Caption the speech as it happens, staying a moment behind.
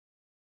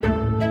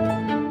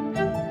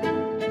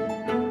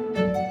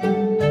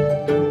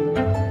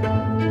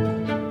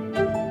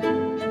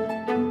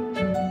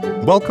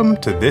Welcome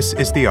to This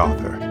is the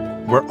Author,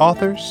 where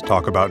authors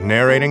talk about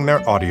narrating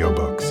their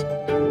audiobooks.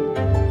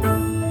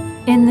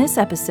 In this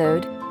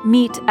episode,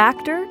 meet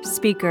actor,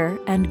 speaker,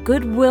 and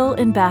goodwill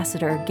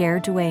ambassador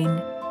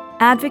Duany,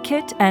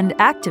 advocate and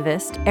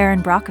activist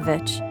Erin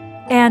Brokovich,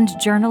 and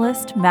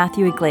journalist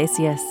Matthew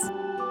Yglesias.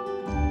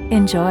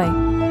 Enjoy.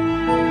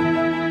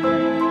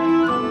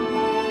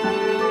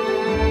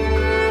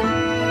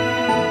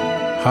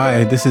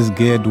 Hi, this is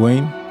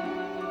Duany,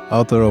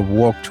 author of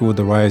Walk Toward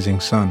the Rising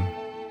Sun.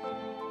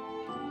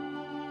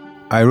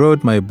 I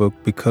wrote my book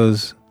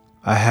because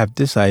I have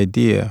this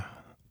idea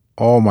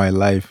all my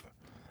life,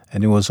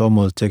 and it was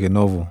almost taken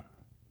over.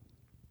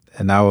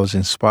 And I was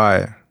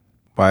inspired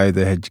by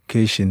the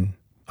education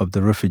of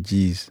the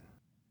refugees.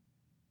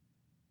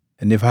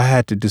 And if I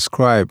had to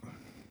describe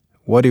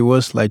what it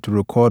was like to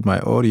record my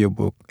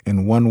audiobook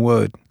in one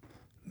word,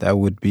 that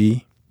would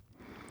be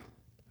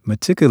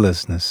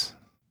meticulousness.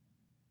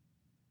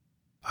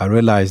 I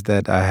realized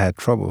that I had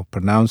trouble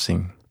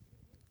pronouncing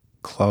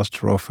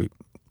claustrophobic.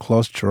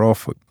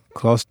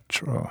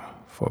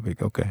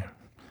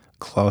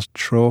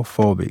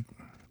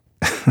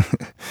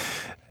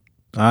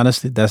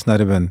 Honestly, that's not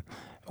even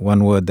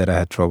one word that I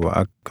had trouble.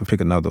 I could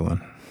pick another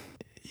one.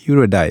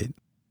 Erudite.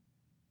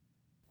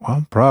 Well,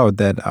 I'm proud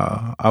that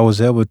I was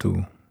able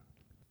to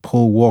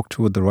walk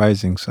toward the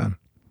rising sun.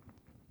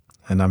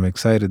 And I'm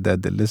excited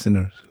that the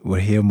listeners will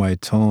hear my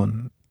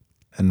tone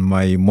and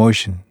my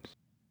emotions.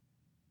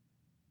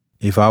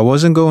 If I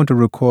wasn't going to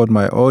record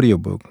my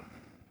audiobook,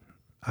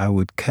 I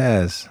would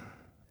cast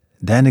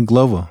Danny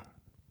Glover.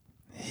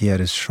 He had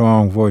a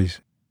strong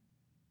voice.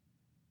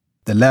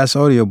 The last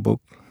audiobook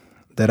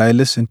that I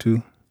listened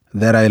to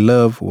that I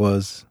love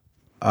was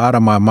Out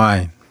of My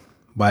Mind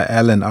by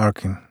Alan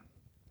Arkin.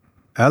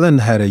 Alan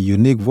had a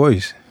unique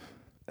voice,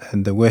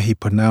 and the way he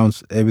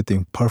pronounced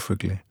everything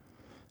perfectly.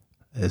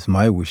 It's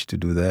my wish to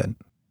do that.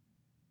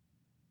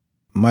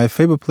 My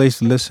favorite place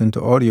to listen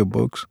to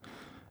audiobooks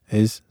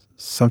is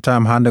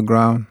sometime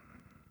underground,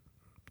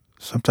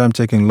 sometime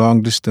taking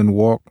long-distance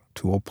walk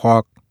to a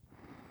park,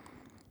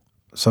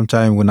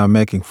 sometime when I'm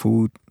making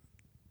food,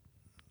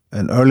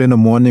 and early in the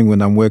morning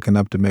when I'm waking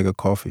up to make a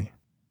coffee.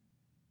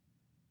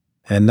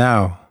 And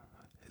now,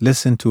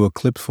 listen to a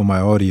clip from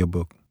my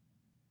audiobook.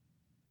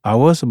 I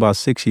was about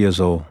 6 years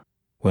old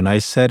when I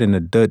sat in a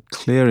dirt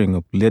clearing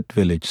of Lit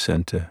Village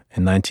Center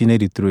in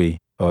 1983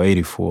 or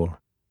 84,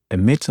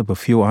 amidst of a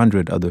few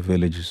hundred other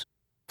villages,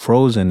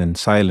 frozen in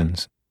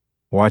silence,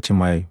 watching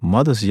my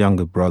mother's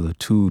younger brother,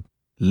 Toot,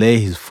 lay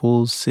his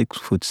full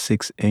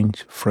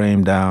 6'6"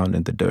 frame down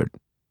in the dirt.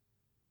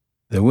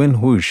 The wind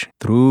whooshed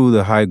through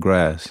the high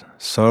grass,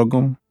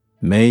 sorghum,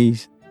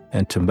 maize,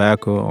 and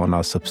tobacco on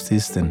our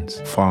subsistence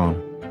farm,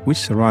 which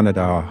surrounded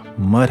our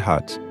mud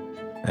huts,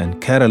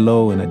 and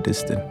cattle in the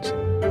distance.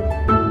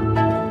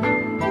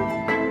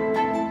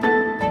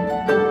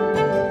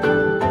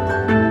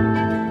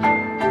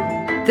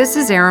 This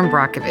is Erin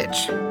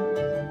Brokovich.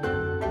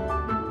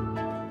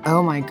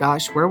 Oh my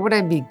gosh, where would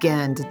I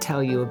begin to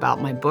tell you about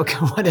my book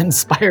and what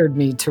inspired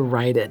me to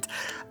write it?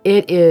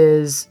 It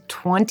is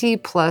 20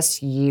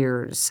 plus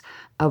years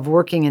of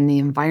working in the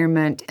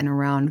environment and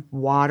around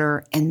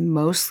water and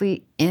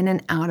mostly in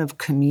and out of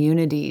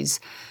communities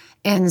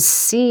and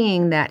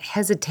seeing that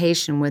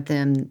hesitation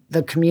within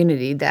the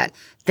community that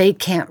they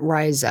can't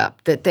rise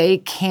up, that they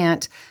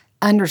can't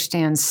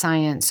understand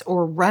science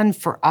or run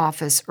for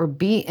office or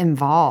be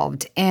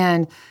involved.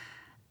 And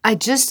I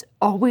just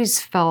always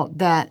felt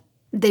that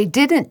they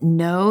didn't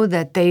know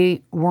that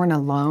they weren't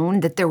alone,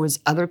 that there was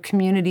other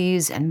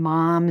communities and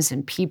moms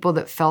and people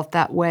that felt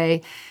that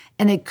way.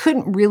 And they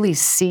couldn't really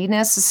see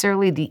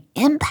necessarily the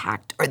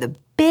impact or the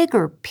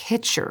bigger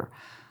picture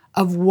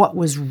of what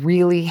was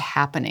really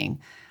happening.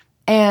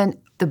 And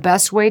the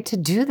best way to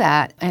do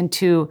that, and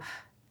to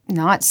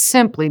not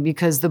simply,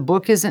 because the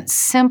book isn't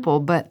simple,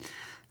 but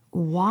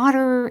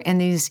water and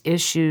these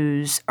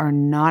issues are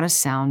not a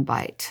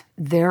soundbite.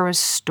 They're a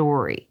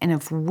story. And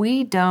if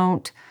we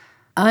don't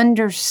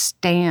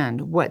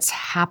understand what's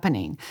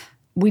happening,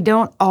 we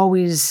don't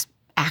always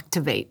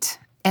activate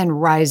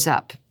and rise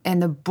up.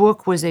 And the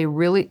book was the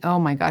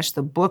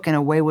book in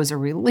a way was a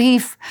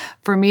relief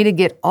for me to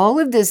get all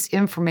of this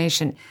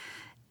information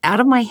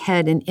out of my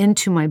head and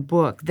into my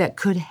book that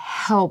could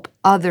help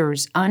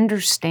others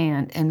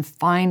understand and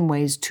find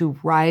ways to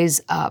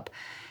rise up,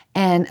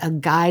 and a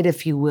guide,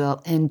 if you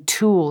will, and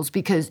tools.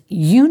 Because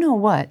you know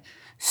what?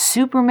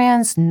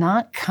 Superman's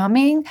not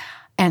coming,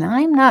 and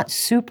I'm not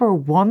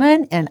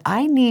Superwoman, and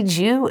I need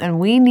you, and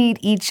we need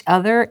each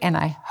other. And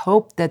I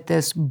hope that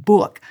this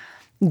book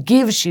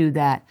gives you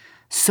that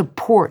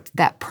support,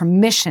 that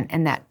permission,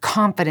 and that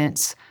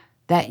confidence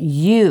that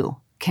you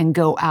can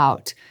go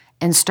out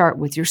and start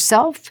with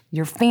yourself,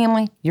 your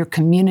family, your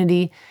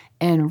community,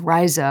 and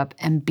rise up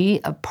and be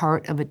a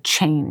part of a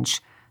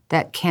change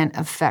that can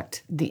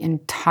affect the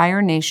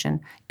entire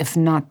nation, if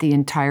not the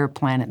entire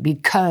planet,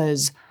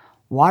 because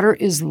water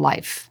is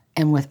life.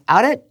 And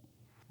without it,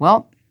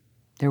 well,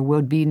 there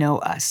would be no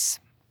us.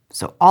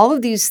 So all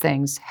of these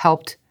things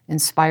helped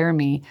inspire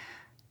me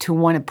to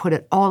want to put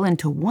it all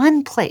into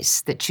one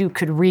place that you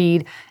could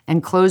read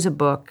and close a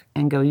book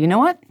and go, you know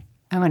what?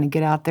 I'm going to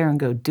get out there and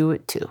go do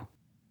it too.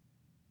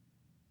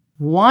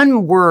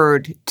 One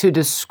word to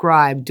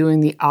describe doing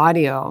the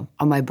audio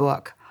on my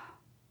book,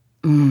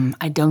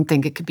 I don't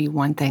think it could be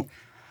one thing.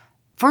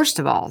 First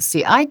of all,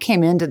 see, I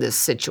came into this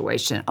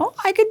situation,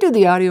 I could do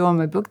the audio on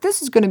my book.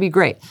 This is going to be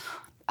great.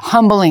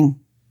 Humbling.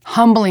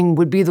 Humbling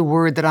would be the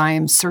word that I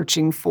am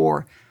searching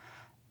for.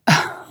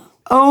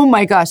 Oh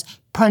my gosh.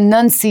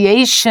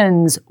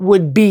 Pronunciations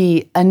would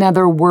be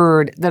another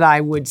word that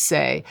I would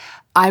say.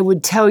 I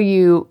would tell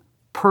you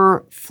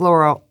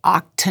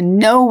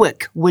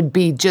perfluorooctanoic would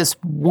be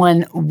just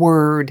one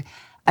word.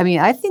 I mean,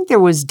 I think there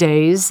was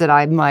days that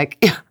I'm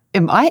like,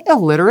 am I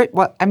illiterate?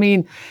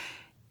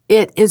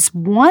 It is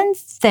one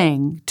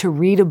thing to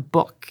read a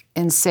book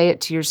and say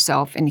it to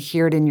yourself and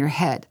hear it in your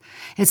head.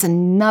 It's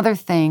another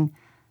thing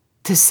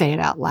to say it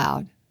out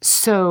loud.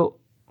 So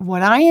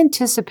what I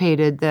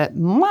anticipated that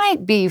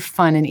might be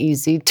fun and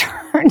easy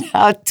turned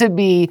out to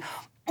be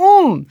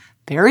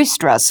very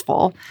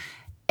stressful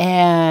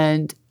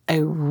and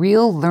a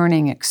real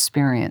learning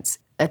experience.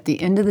 At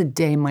the end of the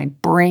day, my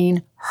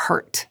brain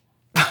hurt.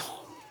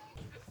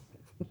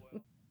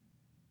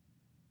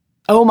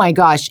 Oh my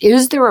gosh,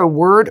 is there a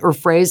word or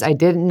phrase I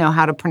didn't know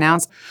how to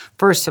pronounce?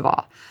 First of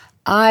all,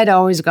 I'd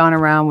always gone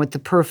around with the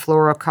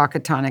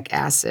perfluorooctanoic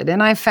acid,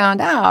 and I found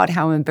out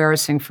how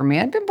embarrassing for me.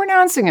 I'd been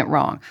pronouncing it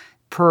wrong.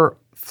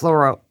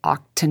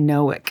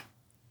 Perfluorooctanoic.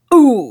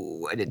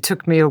 Ooh, and it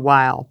took me a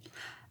while.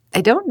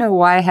 I don't know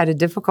why I had a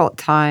difficult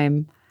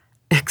time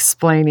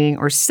explaining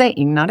or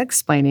saying, not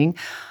explaining,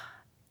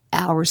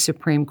 our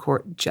Supreme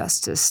Court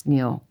Justice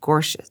Neil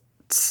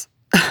Gorsuch's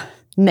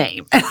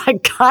name. And I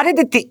got it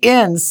at the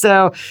end,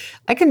 so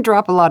I can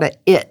drop a lot of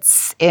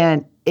its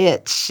and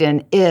itch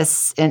and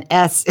is and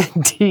s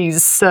and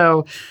d's.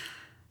 So,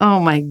 oh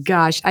my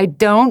gosh, I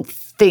don't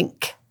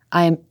think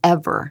I am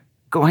ever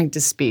going to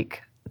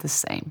speak the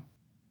same.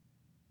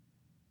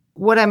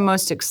 What I'm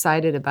most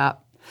excited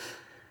about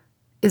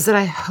is that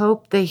I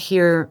hope they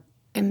hear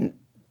in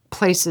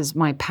places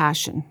my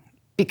passion,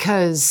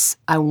 because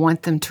I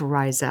want them to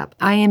rise up.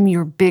 I am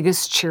your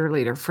biggest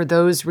cheerleader for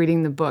those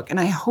reading the book, and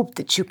I hope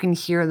that you can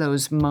hear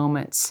those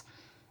moments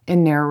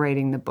in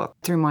narrating the book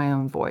through my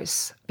own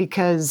voice,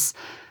 because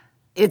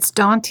it's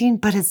daunting,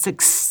 but it's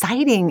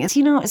exciting.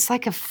 It's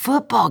like a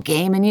football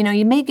game, and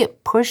you may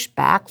get pushed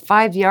back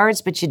 5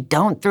 yards, but you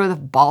don't throw the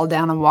ball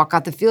down and walk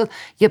out the field.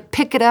 You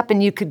pick it up,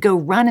 and you could go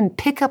run and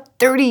pick up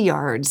 30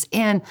 yards,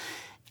 and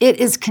it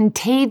is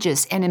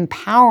contagious and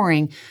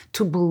empowering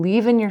to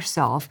believe in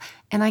yourself,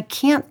 and I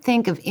can't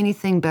think of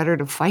anything better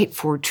to fight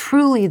for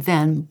truly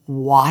than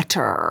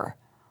water,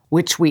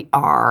 which we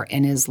are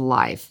and is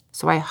life.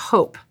 So I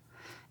hope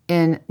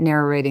in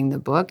narrating the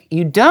book,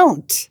 you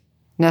don't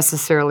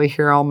necessarily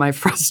hear all my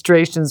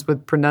frustrations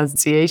with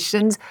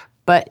pronunciations,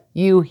 but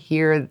you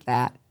hear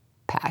that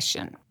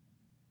passion.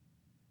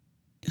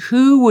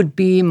 Who would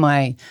be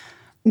my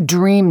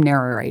dream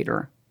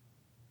narrator?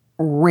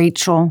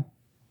 Rachel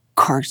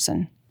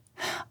Carson.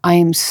 I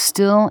am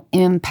still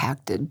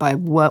impacted by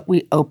what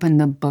we opened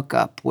the book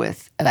up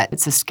with, that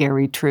it's a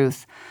scary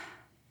truth,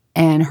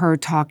 and her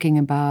talking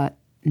about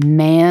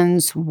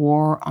man's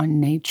war on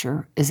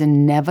nature is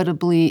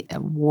inevitably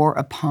a war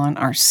upon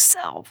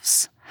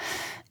ourselves,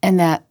 and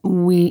that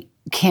we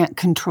can't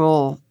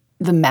control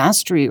the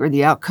mastery or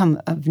the outcome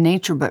of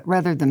nature, but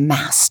rather the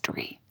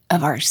mastery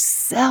of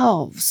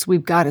ourselves.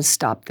 We've got to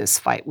stop this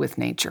fight with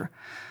nature.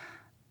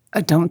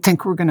 I don't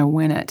think we're going to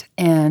win it,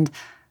 and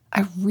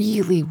I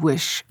really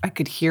wish I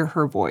could hear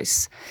her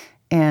voice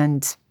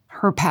and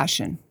her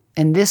passion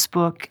in this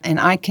book, and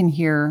I can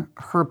hear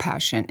her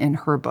passion in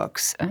her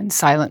books and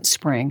Silent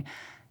Spring,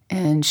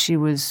 and she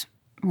was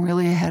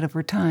really ahead of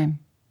her time.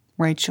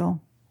 Rachel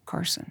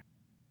Carson.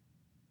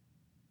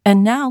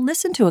 And now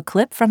listen to a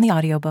clip from the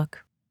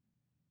audiobook.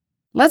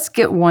 Let's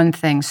get one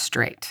thing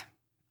straight.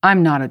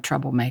 I'm not a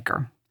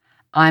troublemaker.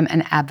 I'm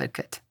an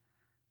advocate.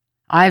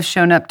 I've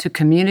shown up to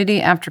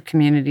community after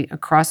community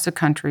across the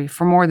country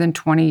for more than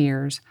 20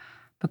 years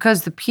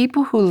because the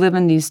people who live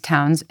in these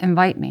towns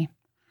invite me.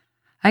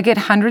 I get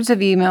hundreds of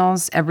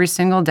emails every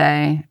single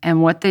day,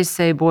 and what they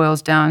say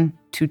boils down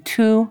to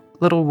two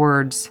little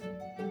words: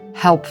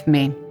 help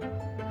me.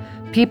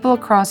 People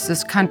across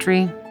this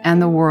country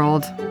and the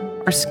world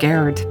are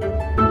scared.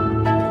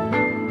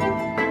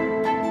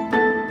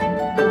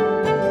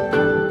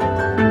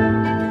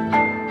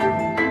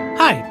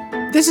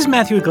 Hi, this is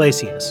Matthew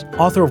Yglesias,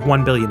 author of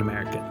 1 Billion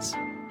Americans.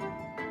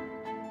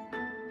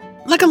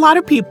 Like a lot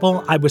of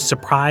people, I was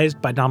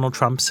surprised by Donald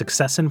Trump's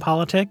success in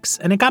politics,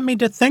 and it got me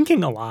to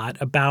thinking a lot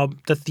about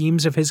the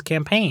themes of his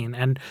campaign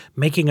and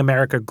making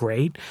America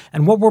great,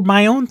 and what were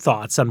my own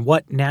thoughts on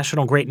what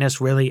national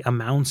greatness really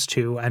amounts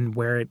to and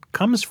where it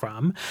comes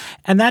from.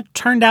 And that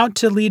turned out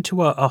to lead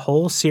to a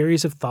whole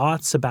series of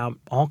thoughts about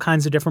all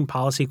kinds of different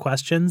policy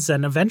questions,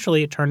 and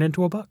eventually it turned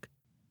into a book.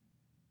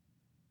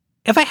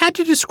 If I had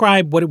to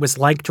describe what it was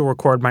like to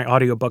record my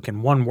audiobook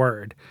in one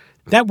word,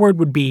 that word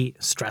would be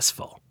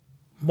stressful.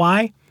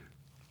 Why?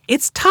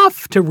 It's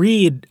tough to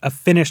read a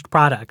finished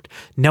product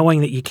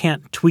knowing that you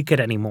can't tweak it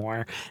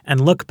anymore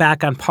and look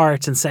back on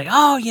parts and say,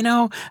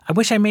 oh, I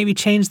wish I maybe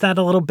changed that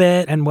a little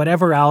bit and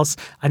whatever else.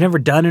 I've never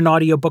done an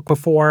audiobook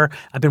before.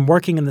 I've been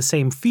working in the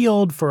same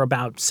field for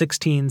about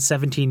 16,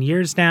 17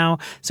 years now,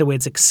 so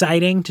it's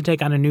exciting to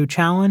take on a new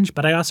challenge,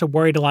 but I also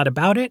worried a lot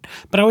about it,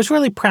 but I was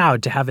really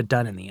proud to have it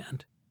done in the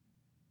end.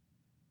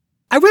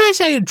 I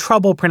realized I had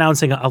trouble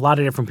pronouncing a lot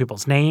of different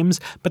people's names,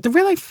 but the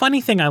really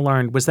funny thing I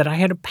learned was that I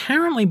had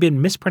apparently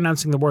been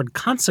mispronouncing the word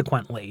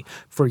consequently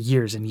for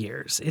years and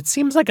years. It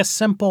seems like a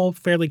simple,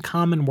 fairly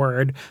common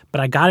word,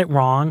 but I got it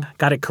wrong,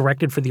 got it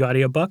corrected for the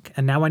audiobook,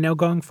 and now I know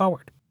going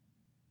forward.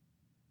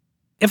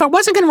 If I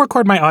wasn't going to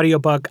record my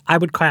audiobook, I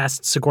would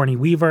cast Sigourney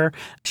Weaver.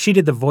 She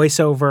did the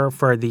voiceover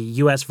for the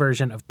U.S.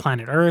 version of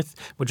Planet Earth,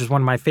 which is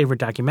one of my favorite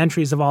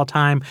documentaries of all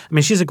time. I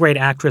mean, she's a great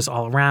actress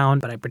all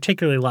around, but I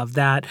particularly love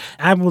that.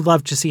 I would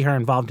love to see her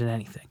involved in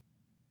anything.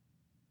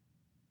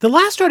 The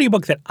last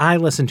audiobook that I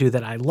listened to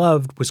that I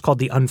loved was called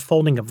The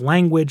Unfolding of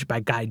Language by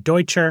Guy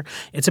Deutscher.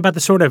 It's about the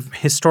sort of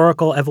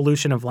historical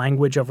evolution of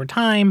language over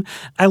time.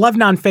 I love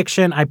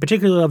nonfiction. I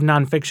particularly love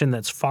nonfiction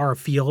that's far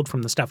afield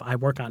from the stuff I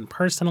work on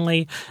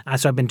personally.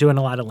 So I've been doing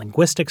a lot of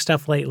linguistic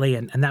stuff lately,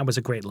 and that was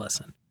a great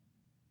listen.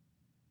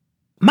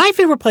 My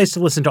favorite place to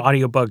listen to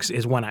audiobooks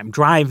is when I'm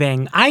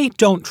driving. I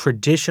don't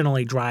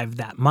traditionally drive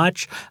that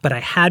much, but I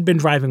had been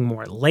driving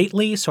more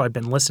lately, so I've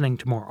been listening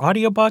to more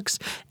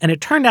audiobooks, and it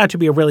turned out to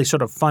be a really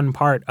sort of fun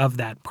part of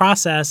that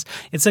process.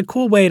 It's a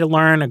cool way to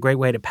learn, a great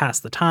way to pass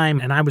the time,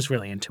 and I was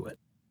really into it.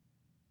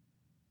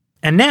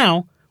 And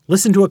now,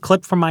 listen to a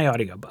clip from my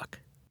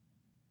audiobook.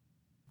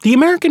 The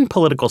American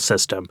political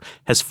system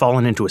has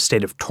fallen into a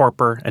state of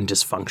torpor and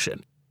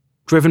dysfunction,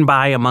 driven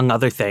by, among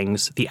other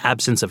things, the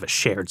absence of a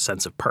shared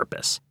sense of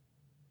purpose.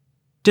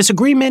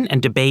 Disagreement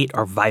and debate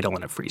are vital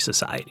in a free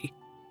society,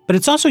 but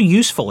it's also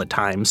useful at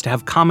times to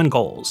have common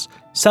goals,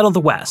 settle the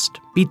West,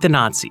 beat the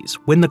Nazis,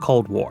 win the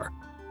Cold War,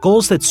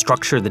 goals that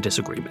structure the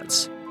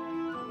disagreements.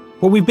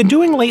 What we've been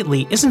doing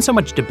lately isn't so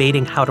much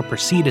debating how to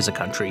proceed as a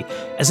country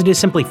as it is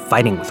simply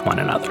fighting with one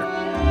another.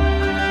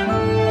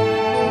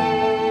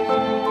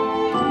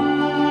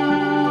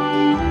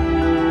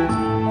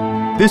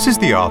 This is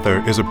the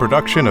Author is a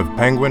production of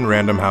Penguin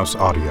Random House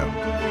Audio.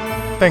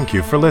 Thank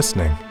you for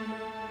listening.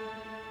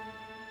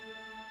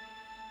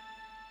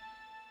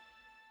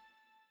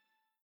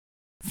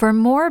 For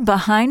more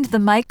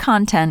behind-the-mic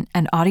content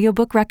and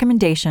audiobook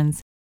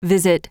recommendations,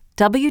 visit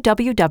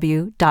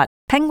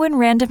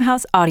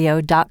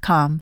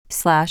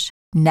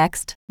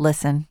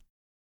www.penguinrandomhouseaudio.com/nextlisten.